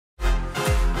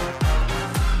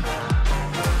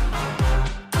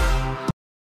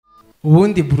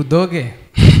ubundi Bulldog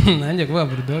nanjye kuba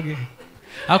Bulldog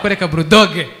akoreka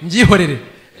Bulldog ngihorere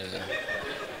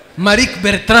Marik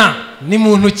Bertrand ni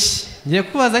muntu ki ngiye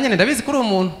kubaza nyene ndabizi kuri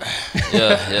umuntu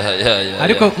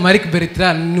ariko Marik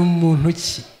Bertrand ni muntu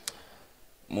ki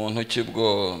muntu ki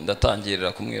bwo ndatangirira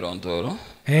kumwirondoro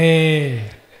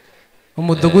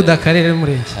umudugudu akarere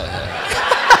murenge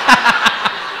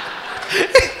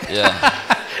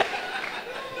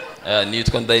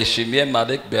nitwa Ndayishimiye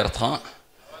Marik Bertrand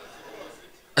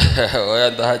oya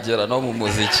ndahagera no mu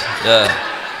muziki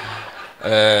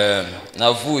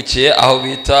navukiye aho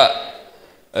bita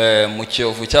mu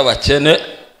Kiyovu cy'abakene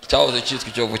cyahoze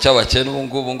cyitwa Kiyovu cy'abakene ubu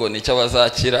ngubu ngo ni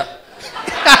cy'abazakira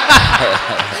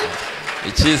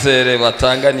icyizere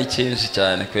batanga ni cyinshi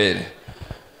cyane kwere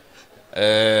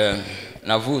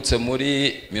navutse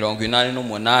muri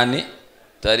 1988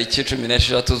 tariki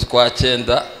 16 z'ukwa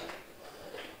 9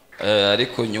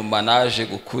 ariko nyuma naje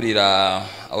gukurira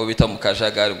abo bita mu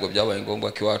Kajagari ubwo byabaye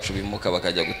ngombwa ko iwacu bimuka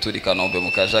bakajya gutura i Kanombe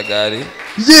mu Kajagari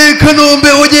Kanombe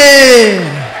oye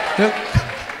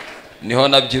niho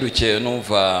nabyirukiye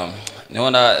numva niho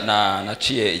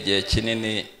naciye igihe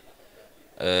kinini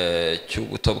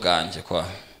cy'ubuto bwanjye kwa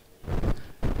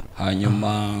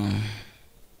hanyuma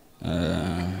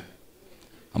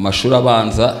amashuri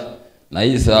abanza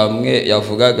nayize hamwe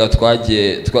yavugaga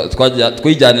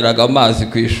twijyaniraga amazi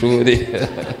ku ishuri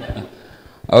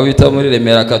aho bita muri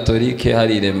Remera Katolike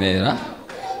hari Remera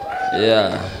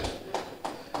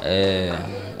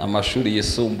amashuri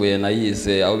yisumbuye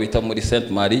nayize aho bita muri Sainte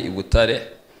Marie i Butare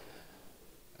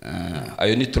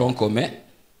ayo ni tronc commun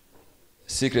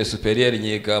cycle supérieur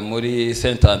nyiga muri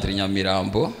Saint Andre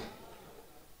Nyamirambo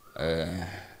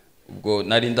ubwo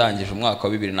nari ndangije umwaka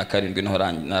wa 2007 niho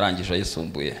narangije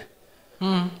ayisumbuye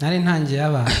nari ntangiye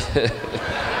abantu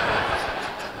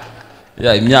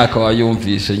imyaka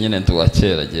wayumvishe nyine nduwa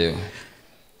kera jewe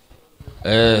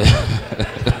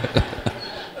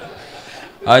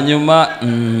hanyuma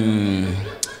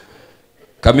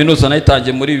kaminuza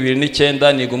nayitangiye muri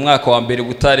 2009 niga umwaka wa mbere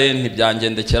Butare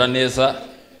ntibyangendekera neza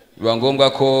biba ngombwa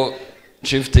ko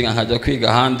shifting nkajya kwiga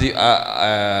ahandi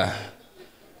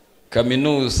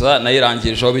kaminuza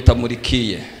nayirangije aho bita muri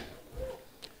Kiye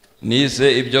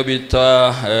nize ibyo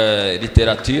bita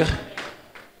literature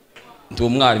ndi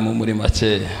umwarimu muri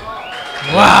make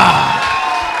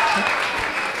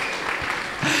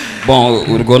bon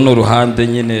urwo no ruhande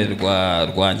nyine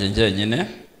rwanjye njyenyine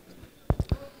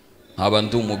nkaba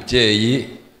ndi umubyeyi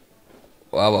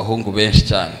w'abahungu benshi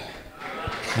cyane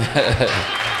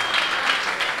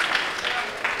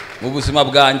mu buzima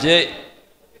bwanjye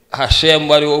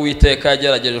Hashem ari wo witeka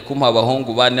yagerageje kumpa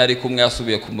abahungu bane ari kumwe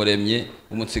yasubiye ku muremyi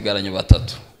umunsigaranye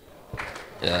batatu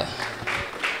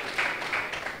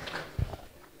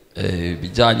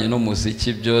bijyanye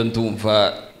n'umuziki byo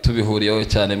ndumva tubihuriyeho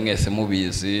cyane mwese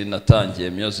mubizi natangiye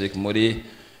music muri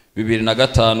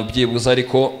 2005 byibuze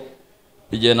ariko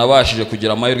igihe nabashije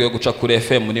kugira amahirwe yo guca kuri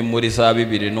FM ni muri za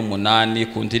 2008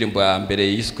 ku ndirimbo ya mbere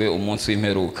yiswe umunsi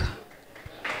w'imperuka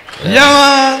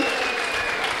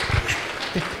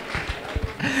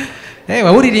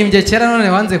wawuririmbye kera none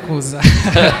wanze kuza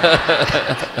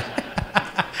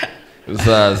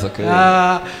uzaza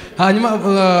hanyuma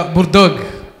Bulldog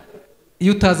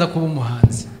iyo utaza kuba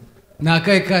umuhanzi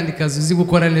nakaye kandi kazi uzi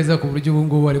gukora neza ku buryo ubu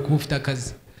ngubu ari kuba ufite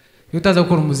akazi iyo utaza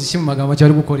gukora umuziki mu magambo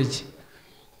cyari gukora iki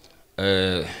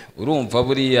urumva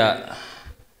buriya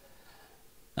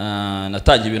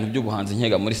natangiye ibintu by'ubuhanzi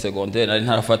nkega muri secondaire nari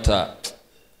ntarafata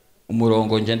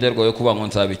umurongo ngenderwa yo kuba ngo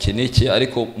nzabikina iki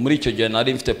ariko muri icyo gihe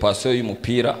nari mfite passion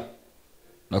y'umupira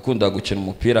nakunda gukina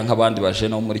umupira nk'abandi baje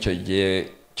no muri icyo gihe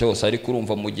cyose ariko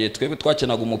urumva mu gihe twebwe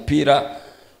twakinaga umupira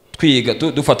twiga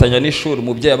dufatanya n'ishuri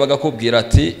umubyeyi abaga akubwira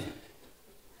ati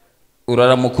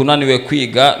uraramuka unaniwe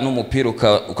kwiga n'umupira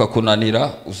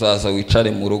ukakunanira uzaza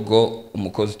wicare mu rugo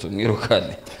umukozi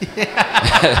tumwirukane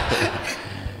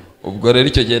ubwo rero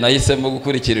icyo gihe nahisemo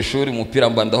gukurikira ishuri umupira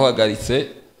mba ndahagaritse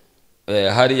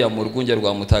hariya mu rwunge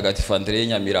rwa Mutagatifu Andre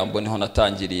Nyamirambo niho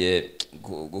natangiriye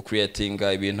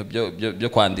gucreatinga ibintu byo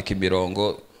kwandika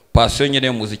imirongo passion nyine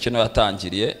y'umuziki no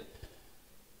yatangiriye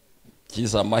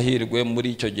kiza amahirwe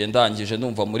muri icyo gihe ndangije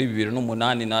numva muri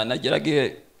 2008 nageraga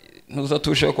ntuza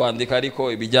tushe kwandika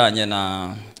ariko ibijyanye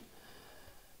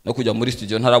no kujya muri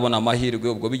studio ntarabona amahirwe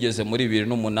ubwo bigeze muri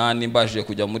 2008 mbashije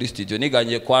kujya muri studio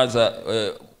niganye kwanza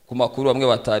ku makuru bamwe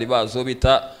batari bazo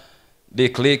bita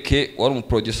Declick wari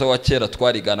umuproducer wa kera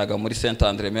twariganaga muri Saint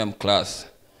Andre même class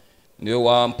niwe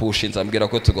wampushinze ambwira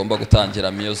ko tugomba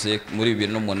gutangira music muri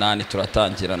 2008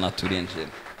 turatangira na turinjira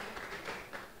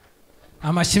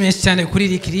amashimwe cyane kuri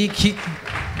Likiriki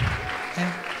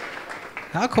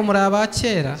hako muri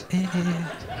abakera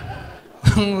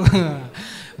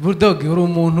Bulldog uri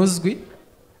umuntu uzwi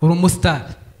uri umustar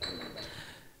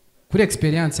kuri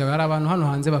experience yawe hari abantu hano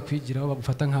hanze bakwigiraho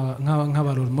bagufata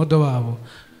nk'abarole model babo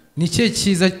ni cye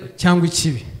cyiza cyangwa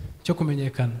ikibi cyo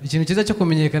kumenyekana ikintu cyiza cyo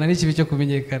kumenyekana n'ikibi cyo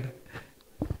kumenyekana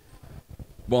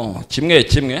bon kimwe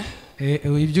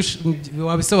ibyo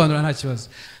wabisobanura nta kibazo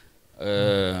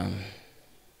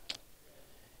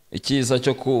icyiza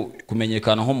cyo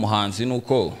kumenyekana nk'umuhanzi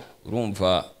nuko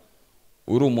urumva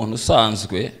uri umuntu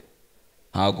usanzwe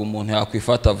ntago umuntu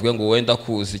yakwifata avuge ngo wenda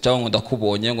kuzi cyangwa ngo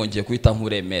ndakubonye ngo ngiye kwita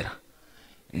nkuremera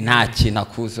nta kintu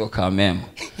akuziho kameme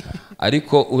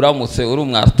ariko uramutse uri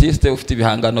umu artiste ufite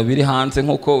ibihangano biri hanze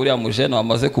nkuko uriya mujene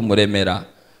wamaze kumuremera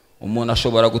umuntu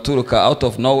ashobora guturuka out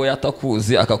of nowhere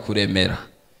atakuzi akakuremera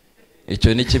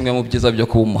icyo ni kimwe mu byiza byo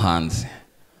kuba umuhanzi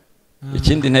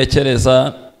ikindi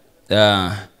ntekereza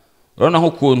urabona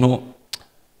nk'ukuntu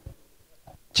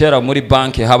kera muri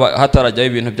banki hatarajyaho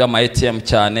ibintu by'ama ATM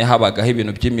cyane habagaho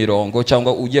ibintu by'imirongo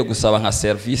cyangwa ugiye gusaba nka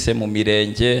service mu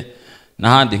mirenge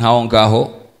n'ahandi nkaho ngaho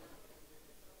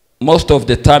most of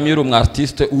the time you're umu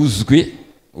artiste uzwi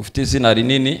ufite izina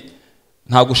rinini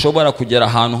ntabwo ushobora kugera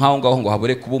ahantu nkaho ngaho ngo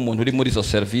habure kuba umuntu uri muri izo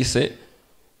service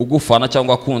ugufana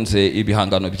cyangwa akunze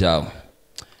ibihangano byawe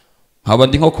nkaba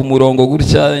ndi nko ku murongo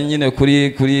gutya nyine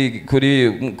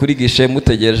kuri gishe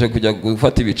mutegereje kujya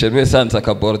gufata ibiceri wese hanze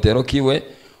akabordero kiwe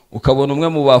ukabona umwe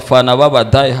mu bafana baba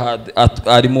die hard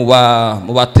ari mu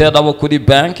batera bo kuri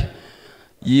bank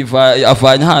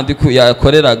avanye handi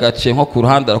yakorera agace nko ku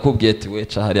ruhande arakubwiye ati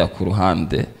weca hariya ku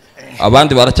ruhande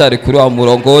abandi baracyari kuri wa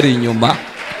murongo uri inyuma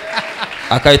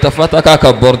akahita afata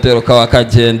kakabordero kawe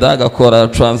akagenda agakora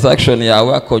transaction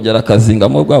yawe akongera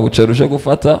akazingamo bwa buceri uje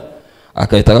gufata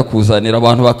akahita akakuzanira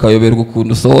abantu bakayoberwa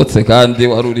ukuntu usohotse kandi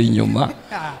wari uri inyuma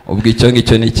ubwo icyo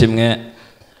ngicyo ni kimwe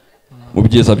mu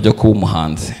byiza byo kuba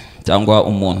umuhanzi cyangwa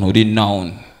umuntu uri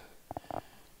known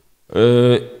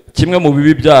kimwe mu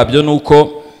bibi byabyo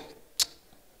nuko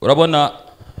urabona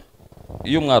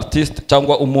iyo umu artiste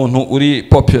cyangwa umuntu uri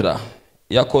popular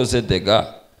yakoze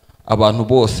dega abantu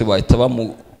bose bahita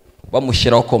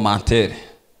bamushyiraho commentaire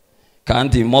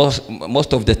kandi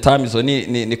most of the time izo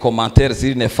ni commentaire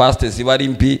ziri nefaste ziba ari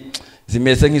mbi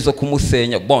zimeze nk'izo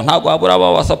kumusenya bon ntabwo habura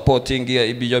aba supporting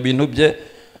ibyo bintu bye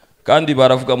kandi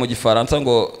baravuga mu gifaransa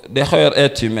ngo l'erreur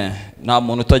est humaine nta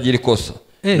muntu utagira ikosa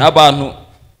n'abantu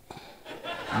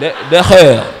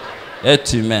l'erreur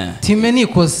est humaine time ni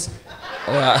ikosa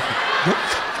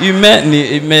humain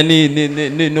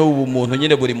ni ubumuntu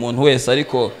nyine buri muntu wese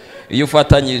ariko iyo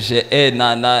ufatanyije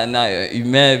na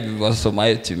humain basoma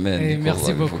est humain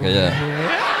merci beaucoup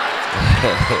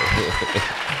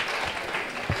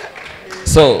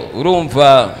so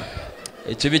urumva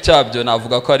ikibi cyabyo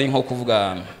navuga ko ari nko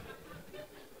kuvuga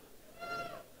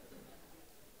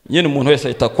nyine umuntu wese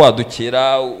ahita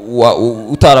kwadukira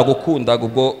utaragukundaga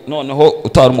ubwo noneho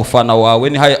utari umufana wawe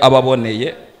ni haye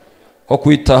ababoneye ko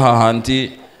kwita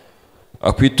hahandi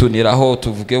akwituniraho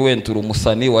tuvuge wenda uri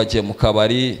umusani wagiye mu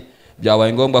kabari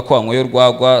byabaye ngombwa ko wanyweye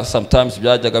urwagwa sometimes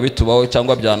byajyaga bitubaho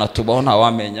cyangwa byanatubaho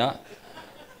ntawamenya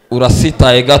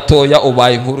urasitaye gatoya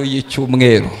ubaye inkuru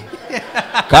y'icyumweru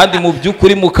kandi mu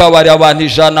by'ukuri mu kabari abantu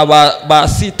 100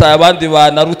 basitaye abandi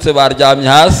banarutse baryamye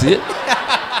hasi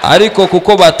ariko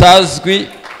kuko batazwi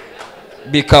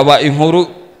bikaba inkuru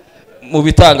mu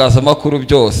bitangazamakuru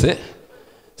byose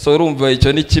so urumva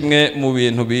icyo ni kimwe mu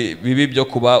bintu bibi byo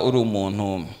kuba uri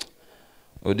umuntu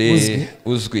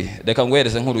uzwi reka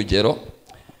ngwereze nk'urugero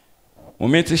mu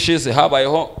minsi ishize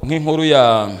habayeho nk'inkuru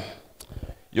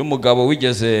y'umugabo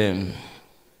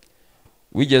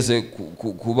wigeze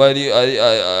kuba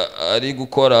ari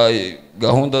gukora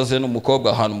gahunda ze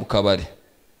n'umukobwa ahantu mu kabari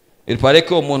ilipare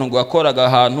ko umuntu ngo yakoraga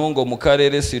ahantu ngo mu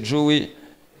karere sijuwi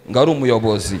ngo ari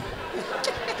umuyobozi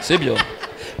sibyo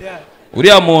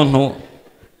uriya muntu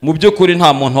mu by'ukuri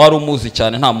nta muntu wari umuzi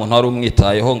cyane nta muntu wari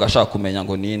umwitayeho ngo ashaka kumenya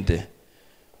ngo ninde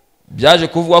byaje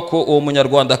kuvuga ko uwo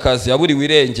munyarwandakazi yaburiwe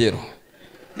irengero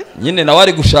nyine nawe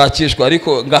ari gushakishwa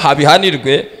ariko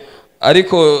ngahabihanirwe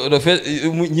ariko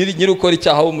nyiri ukora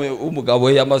icyaha umugabo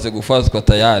we yamaze gufazwa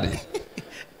tayari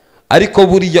ariko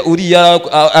uriya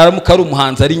aramuka ari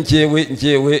umuhanzi ari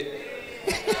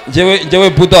njyewe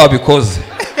Buda wabikoze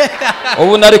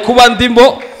ubu nari kuba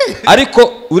ndimo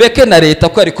ariko ureke na leta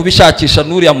ko ari kubishakisha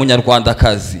n'uriya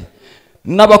munyarwandakazi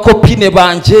n'abakopine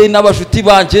banje n'abashuti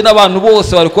banje n'abantu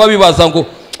bose bari kuba bibaza ngo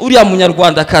uriya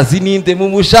munyarwandakazi ninde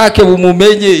mumushake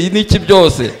bumumenye n'iki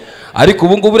byose ariko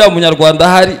ubu ngubu uriya munyarwanda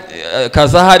hari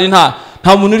kaza hari nta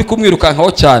muntu uri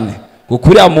kumwirukankaho cyane kuko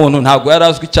uriya muntu ntabwo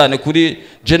yarazwi cyane kuri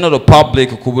general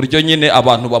public ku buryo nyine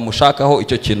abantu bamushakaho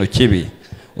icyo kintu kibi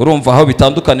urumva aho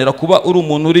bitandukanira kuba uri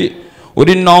umuntu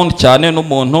uri known cyane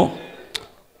n'umuntu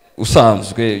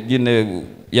usanzwe nyine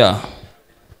ya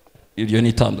iryo ni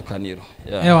itandukaniro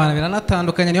wana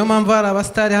biranatandukanye niyo mpamvu hari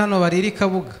abasitari hano barira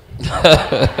ikabuga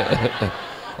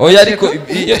oya ariko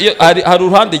hari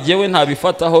uruhande jyewe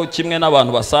ntabifataho kimwe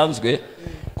n'abantu basanzwe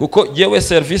kuko jyewe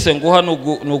service nguha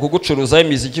ni ukugucuruzaho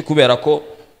imiziki kubera ko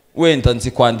wenda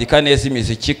nzi kwandika neza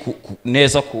imiziki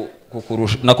neza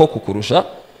kukurusha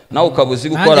nawe ukaba uzi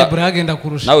gukora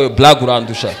nawe blague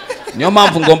urandusha niyo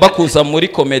mpamvu ngomba kuza muri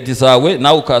komedi zawe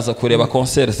nawe ukaza kureba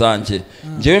concert zanjye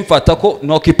njyewe mfata ko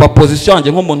nokipa position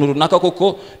yanjye nk'umuntu runaka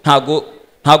kuko ntago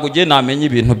ugiye namenya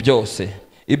ibintu byose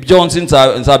ibyo nzi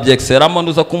nzabyexeramo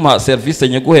nuza kumpa service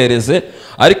nyeguhereze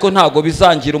ariko ntago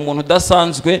bizangira umuntu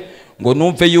udasanzwe ngo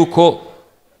numve yuko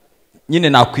nyine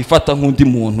nakwifata nk'undi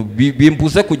muntu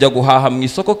bimbuze kujya guhaha mu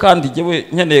isoko kandi njyewe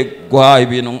nkeneye guhaha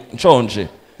ibintu nshonje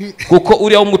kuko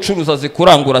uriya umucuruza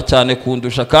zikurangura cyane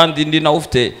kundusha kandi ndi nawe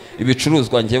ufite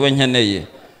ibicuruzwa njyewe nkeneye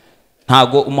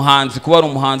ntago umuhanzi kuba ari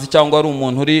umuhanzi cyangwa ari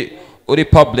umuntu uri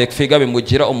public figure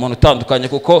bimugira umuntu utandukanye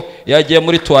kuko yagiye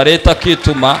muri toilette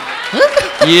akituma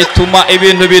yituma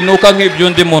ibintu binuka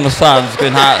nk'iby'undi muntu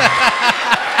usanzwe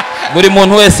buri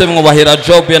muntu wese mwubahira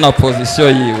job ye na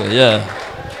position yiwe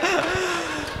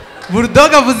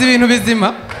Bulldog avuze ibintu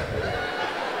bizima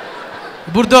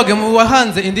Bulldog mu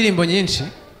wahanze indirimbo nyinshi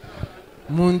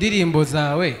mu ndirimbo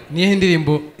zawe niye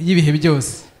indirimbo y'ibihe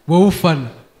byose wowe ufana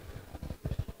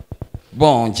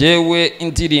bon jewe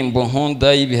indirimbo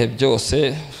nkunda y'ibihe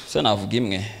byose se navuga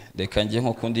imwe reka ngiye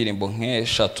nko ku ndirimbo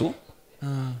nk'eshatu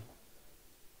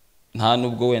nta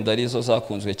nubwo wenda arizo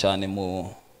zakunzwe cyane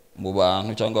mu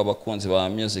bantu cyangwa abakunzi ba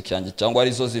music yanjye cyangwa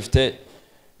arizo zifite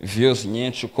views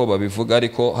nyinshi uko babivuga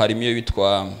ariko harimo iyo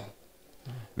bitwa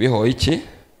bihoye iki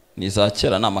ni za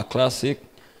kera n'ama classic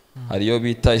hari iyo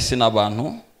bita isi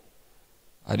n'abantu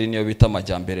hari niyo bita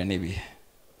amajyambere n'ibihe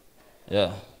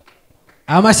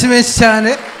amashyi menshi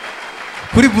cyane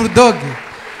kuri Bulldog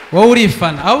wowe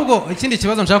urifana ahubwo ikindi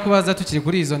kibazo nshaka kubaza tukiri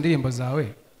kuri izo ndirimbo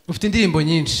zawe ufite indirimbo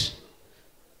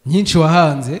nyinshi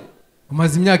wahanze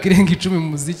umaze imyaka irenga 10 mu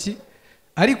muziki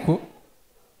ariko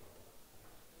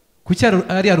kuki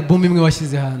ari album imwe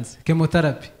washyize hanze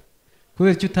Chemotherapy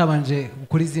kubera icyo utabanje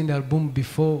gukora izindi album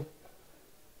before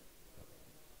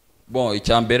bon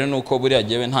icyambere nuko buriya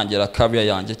jewe ntangira career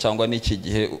yanjye cyangwa n'iki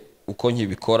gihe uko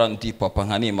nkibikora ndi papa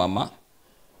nka ni mama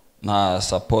nta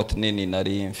support nini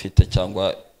nari mfite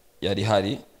cyangwa yari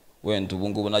hari wenda ubu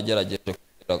ngubu nagerageje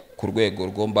ku rwego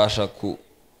rwo mbasha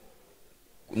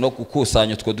no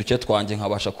gukusanya utwo duke twanjye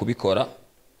nkabasha kubikora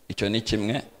icyo ni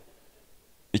kimwe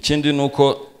ikindi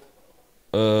nuko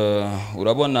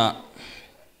urabona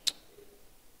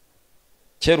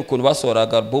kera ukuntu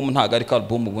basohoraga album ntago ari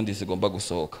album ubundi zigomba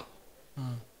gusohoka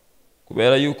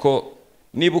kubera yuko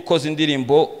niba ukoze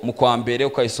indirimbo mu kwa mbere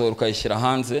ukayisohora ukayishyira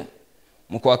hanze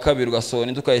mu kwa kabiri ugasohora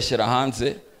indi ukayishyira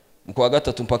hanze mu kwa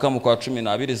gatatu mpaka mu kwa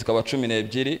 12 zikaba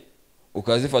 12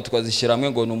 ukazifata ukazishyira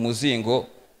hamwe ngo ni umuzingo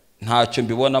ntacyo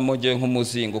mbibonamo ngiye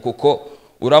nk'umuzingo kuko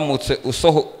uramutse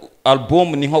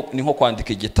album ni nko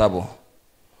kwandika igitabo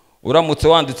uramutse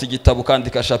wanditse igitabo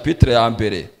ukandika chapitre ya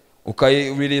mbere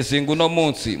ukayireleasinga uno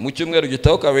munsi mu cyumweru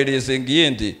gitabo ukareleasinga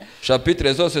iyindi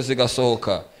chapitre zose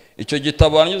zigasohoka icyo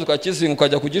gitabo wanyuze ukakizinga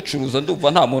ukajya kugicuruza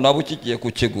ndumva nta muntu aba ukigiye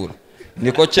kukigura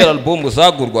niko kera album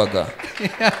zagurwaga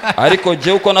ariko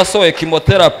je uko nasohoye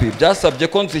Chemotherapy byasabye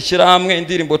ko nzishyira hamwe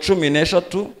indirimbo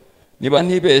 13 niba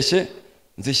ntibeshye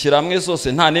nzishyira hamwe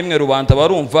zose nta nemwe rubanda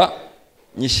barumva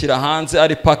nyishyira hanze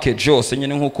ari package yose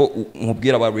nyine nkuko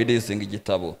nkubwira ba releasing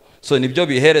igitabo so nibyo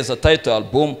bihereza title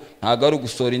album ntago ari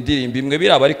gusohora indirimbo imwe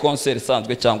biraba ari concert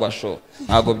isanzwe cyangwa show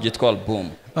ntago byitwa album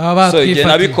so igihe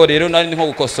nabikorero nari nko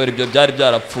gukosora ibyo byari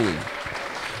byarapfuye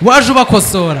waje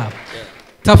ubakosora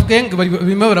Tuff Gang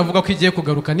bimwe baravuga ko igiye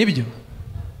kugaruka nibyo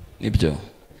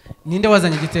ninde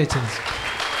wazanye igitekerezo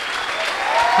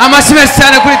amashyi menshi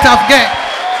cyane kuri Tuff Gang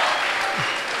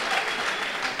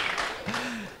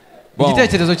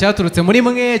igitekerezo cyaturutse muri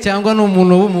mwe cyangwa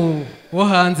n'umuntu wo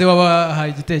hanze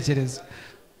wabahaye igitekerezo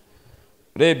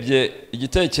urebye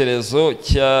igitekerezo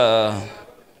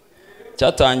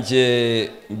cyatangiye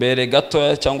mbere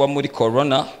gato cyangwa muri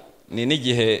corona ni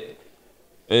n'igihe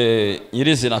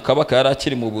nyirizina Kabaka yari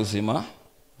akiri mu buzima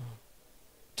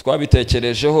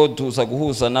twabitekerejeho tuza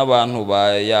guhuza n'abantu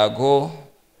ba Yago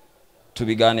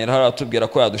tubiganira haratubwira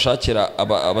ko yadushakira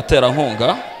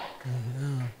abaterankunga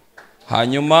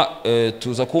hanyuma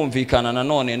tuza kumvikana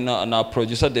nanone na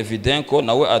producer Davidenko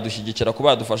nawe adushyigikira kuba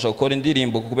yadufasha gukora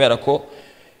indirimbo kubera ko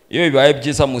iyo bibaye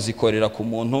byiza muzikorera ku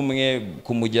muntu umwe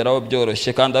kumugeraho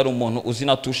byoroshye kandi ari umuntu uzi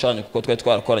natushanye kuko twari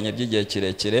twarakoranye by'igihe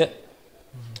kirekire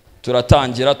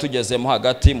turatangira tugezemo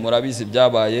hagati murabizi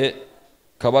byabaye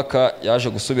Kabaka yaje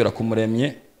gusubira ku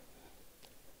muremye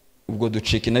ubwo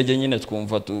ducika intege nyine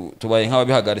twumva tubaye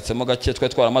nk'ababihagaritsemo gake twe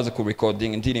twaramaze ku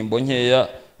recording indirimbo nkeya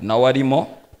nawe arimo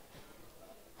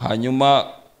hanyuma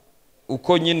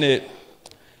uko nyine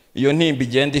iyo ntimba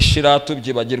igenda ishira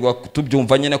tubyibagirwa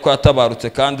tubyumva nyine ko yatabarutse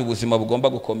kandi ubuzima bugomba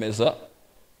gukomeza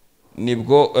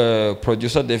nibwo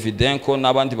producer Davidenko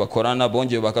n'abandi bakorana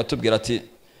bongeye bakatubwira ati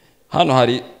hano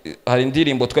hari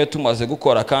indirimbo twari tumaze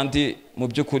gukora kandi mu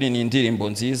by'ukuri ni indirimbo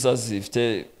nziza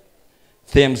zifite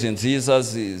themes nziza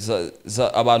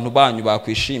abantu banyu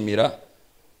bakwishimira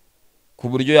ku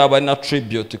buryo yaba ari na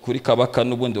tribute kuri Kabaka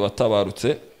n'ubundi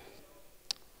watabarutse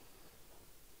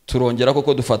turongera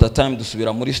koko dufata time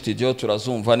dusubira muri studio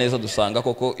turazumva neza dusanga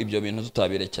koko ibyo bintu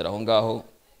tutabirekera aho ngaho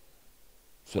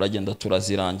turagenda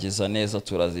turazirangiza neza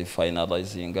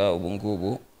turazifinalizinga ubu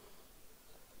ngubu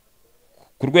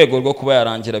ku rwego rwo kuba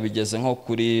yarangira bigeze nko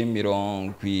kuri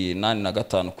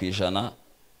 85%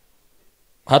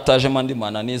 hatajemo andi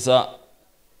mananiza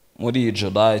muri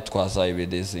July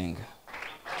twazayibedezinga.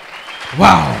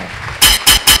 Wow.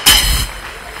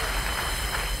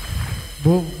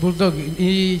 Bulldog,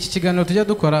 iki kiganiro tujya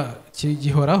dukora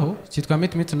gihoraho cyitwa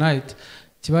Meet Me Tonight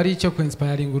kiba ari icyo ku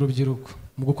inspiring urubyiruko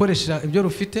mu gukoresha ibyo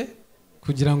rufite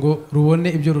kugira ngo rubone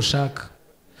ibyo rushaka.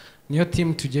 Niyo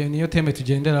teme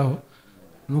tugenderaho.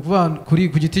 Nukuvuga kuri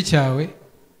ku giti cyawe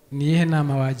niyihe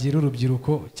nama wagira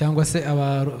urubyiruko cyangwa se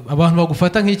abantu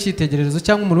bagufata nk'icyitegererezo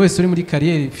cyangwa umuntu wese uri muri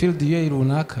career field ye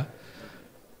runaka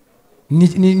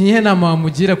niyihe nama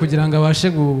wamugira kugira ngo abashe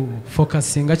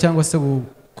gufocusinga cyangwa se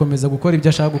gukomeza gukora ibyo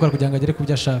ashaka gukora kugira ngo agere ku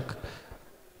byo ashaka?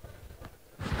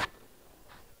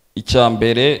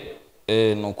 Icyambere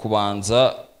ni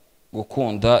ukubanza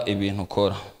gukunda ibintu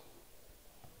ukora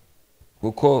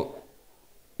kuko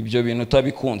ibyo bintu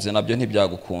utabikunze nabyo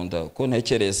ntibyagukunda kuko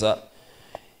ntekereza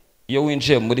iyo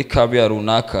winjiye muri career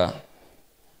runaka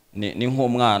ni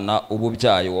nk'umwana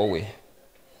ububyaye wowe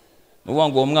nuvuga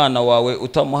ngo uwo mwana wawe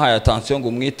utamuhaye attention ngo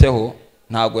umwiteho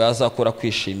ntago yazakura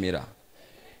kwishimira.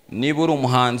 Niba uri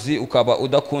umuhanzi ukaba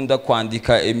udakunda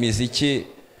kwandika imiziki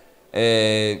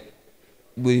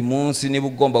buri munsi niba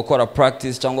ugomba gukora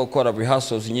practice cyangwa gukora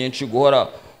rehearsals nyinshi guhora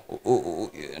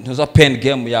ntuza pen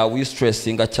game yawe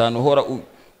stressinga cyane uhora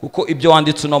kuko ibyo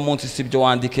wanditse uno munsi si byo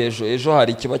wandika ejo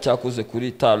hari ikiba cyakuze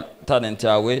kuri talent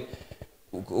yawe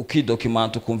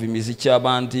ukidocumenta ukumva imiziki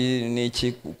y'abandi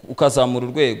n'iki ukazamura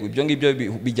urwego ibyo ngibyo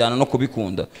bijyana no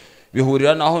kubikunda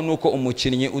bihurira naho nuko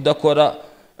umukinnyi udakora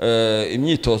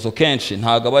imyitozo kenshi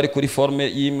ntago aba ari kuri forme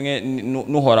yimwe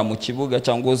nuhora mu kibuga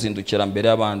cyangwa uzindukira mbere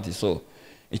y'abandi. So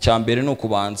icyambere no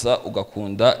kubanza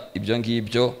ugakunda ibyo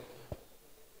ngibyo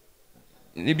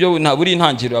nibyo buri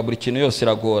intangiriro buri kintu yose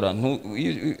iragora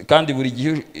kandi buri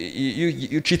gihe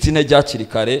ucitse intege hakiri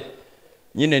kare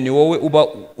nyine ni wowe uba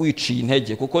wiciye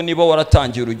intege kuko niba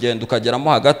waratangiye urugendo ukageramo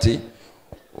hagati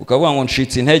ukavuga ngo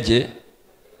ncitse intege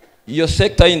iyo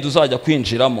sector yindi uzajya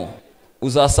kwinjiramo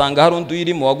uzasanga hari undi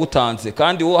irimo wagutanze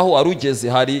kandi wowe aho warugeze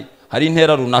hari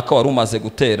intera runaka wari umaze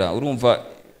gutera. Urumva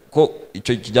ko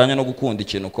icyo kijyanye no gukunda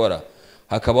ikintu ukora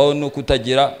hakabaho no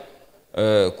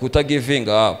kutagiving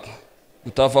up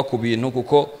utava ku bintu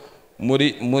kuko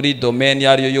muri domain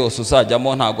yari yo yose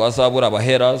uzajyamo ntago azabura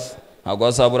abaheras ntago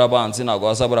azabura abanzi ntago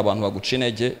azabura abantu baguca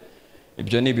intege.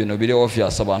 Ibyo ni ibintu biri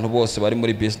obvious abantu bose bari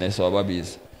muri business baba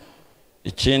bize.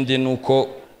 Ikindi nuko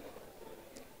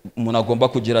umuntu agomba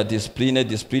kugira discipline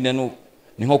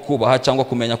ni nko kubaha cyangwa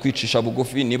kumenya kwicisha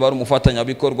bugufi. Niba ari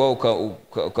umufatanyabikorwa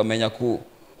ukamenya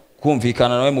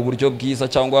kumvikana nawe mu buryo bwiza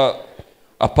cyangwa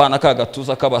apana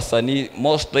kagatuza kabasani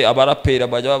mostly abarapera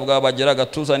bajya bavuga bagera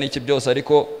gatuza n'iki byose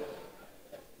ariko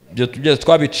byo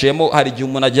twabiciyemo hari igihe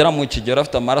umuntu agera mu kigero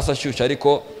afite amaraso ashyushye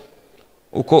ariko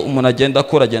uko umuntu agenda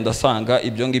akura agenda asanga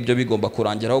ibyo ngibyo bigomba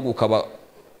kurangiraho gukaba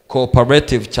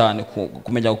cooperative cyane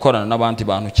kumenya gukorana n'abandi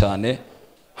bantu cyane.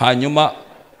 Hanyuma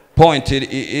point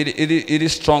iri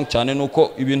strong cyane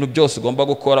nuko ibintu byose ugomba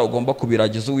gukora ugomba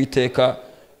kubiragiza Uwiteka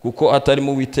kuko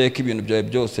atarimo Uwiteka ibintu byawe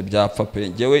byose byapfa pe.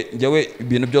 Ngewe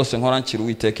ibintu byose nkora nkira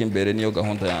Uwiteka imbere niyo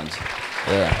gahunda yanjye.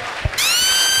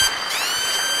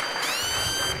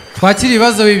 Twakira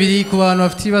ibibazo bibiri ku bantu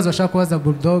bafite ibibazo bashaka kubaza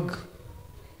Bulldog.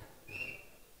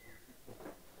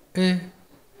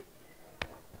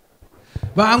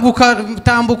 Banguka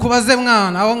tambuka ubaze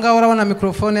mwana aho ngaho urabona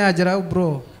microphone yagera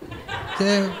bro.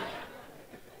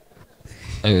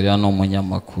 Ayo ya no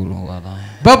umunyamakuru wala.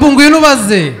 Babu ngwino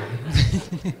ubaze.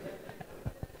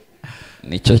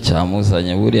 Nicyo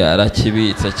cyamuzanye buri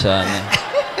arakibitse cyane.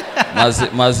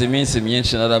 Maze iminsi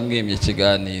myinshi naramwimye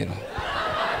ikiganiro.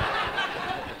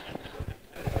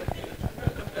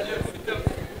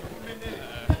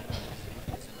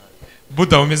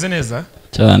 Buda umeze neza?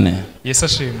 Cyane. Yes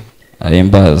ashimwe.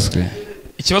 Ahimbazwe.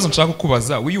 ikibazo nshaka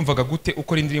kukubaza wiyumvaga gute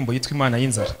ukora indirimbo yitwa Imana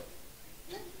y'inzara?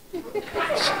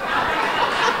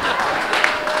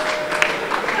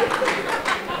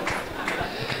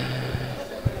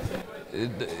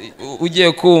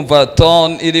 ugiye kumva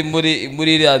tone iri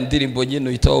muri iriya ndirimbo nyine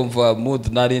uhita wumva mood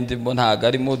narindimo ntago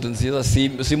ari mood nziza,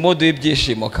 si mood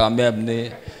y'ibyishimo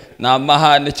kamemne ni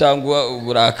amahane cyangwa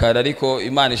uburakari, ariko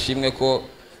Imana ishimwe ko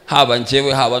haba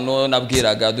njyewe haba no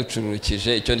nabwiraga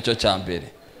ducururukije, icyo nicyo cya mbere.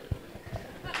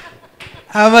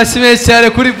 Abashimye cyane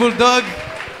kuri Bulldog.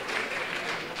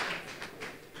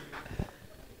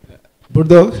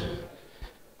 Bulldog,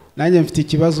 nanjye mfite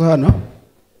ikibazo hano.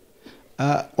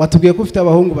 Watubwiye ko ufite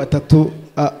abahungu batatu,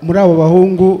 muri abo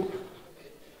bahungu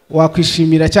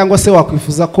wakwishimira cyangwa se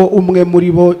wakwifuza ko umwe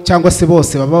muri bo cyangwa se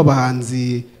bose baba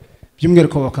abahanzi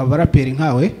by'umwihariko bakaba baraperi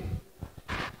nkawe?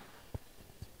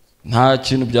 Nta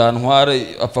kintu byantwara,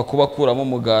 apfa kuba akuramo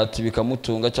umugati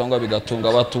bikamutunga cyangwa bigatunga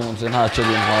abatunze, ntacyo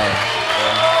bintwara.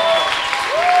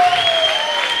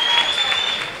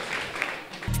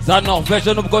 za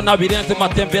Norvège nubwo nabirenze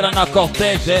matembera na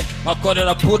cortège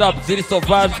makorera pull up ziri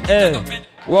sauvage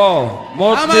wow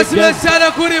amashimwe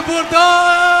cyane kuri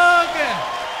Bulldog.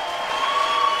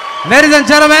 Ladies and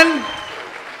gentlemen,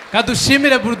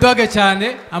 kadushimire Bulldog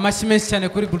cyane, amashimwe cyane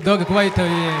kuri Bulldog kuba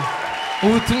yitabiye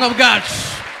ubutumwa bwacu.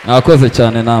 Nakoze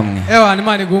cyane namwe. Ewa ni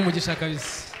Imana iguhe umugisha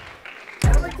kabisa.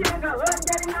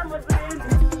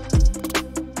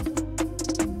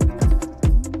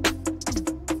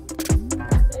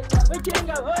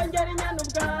 Kinga hongera inyana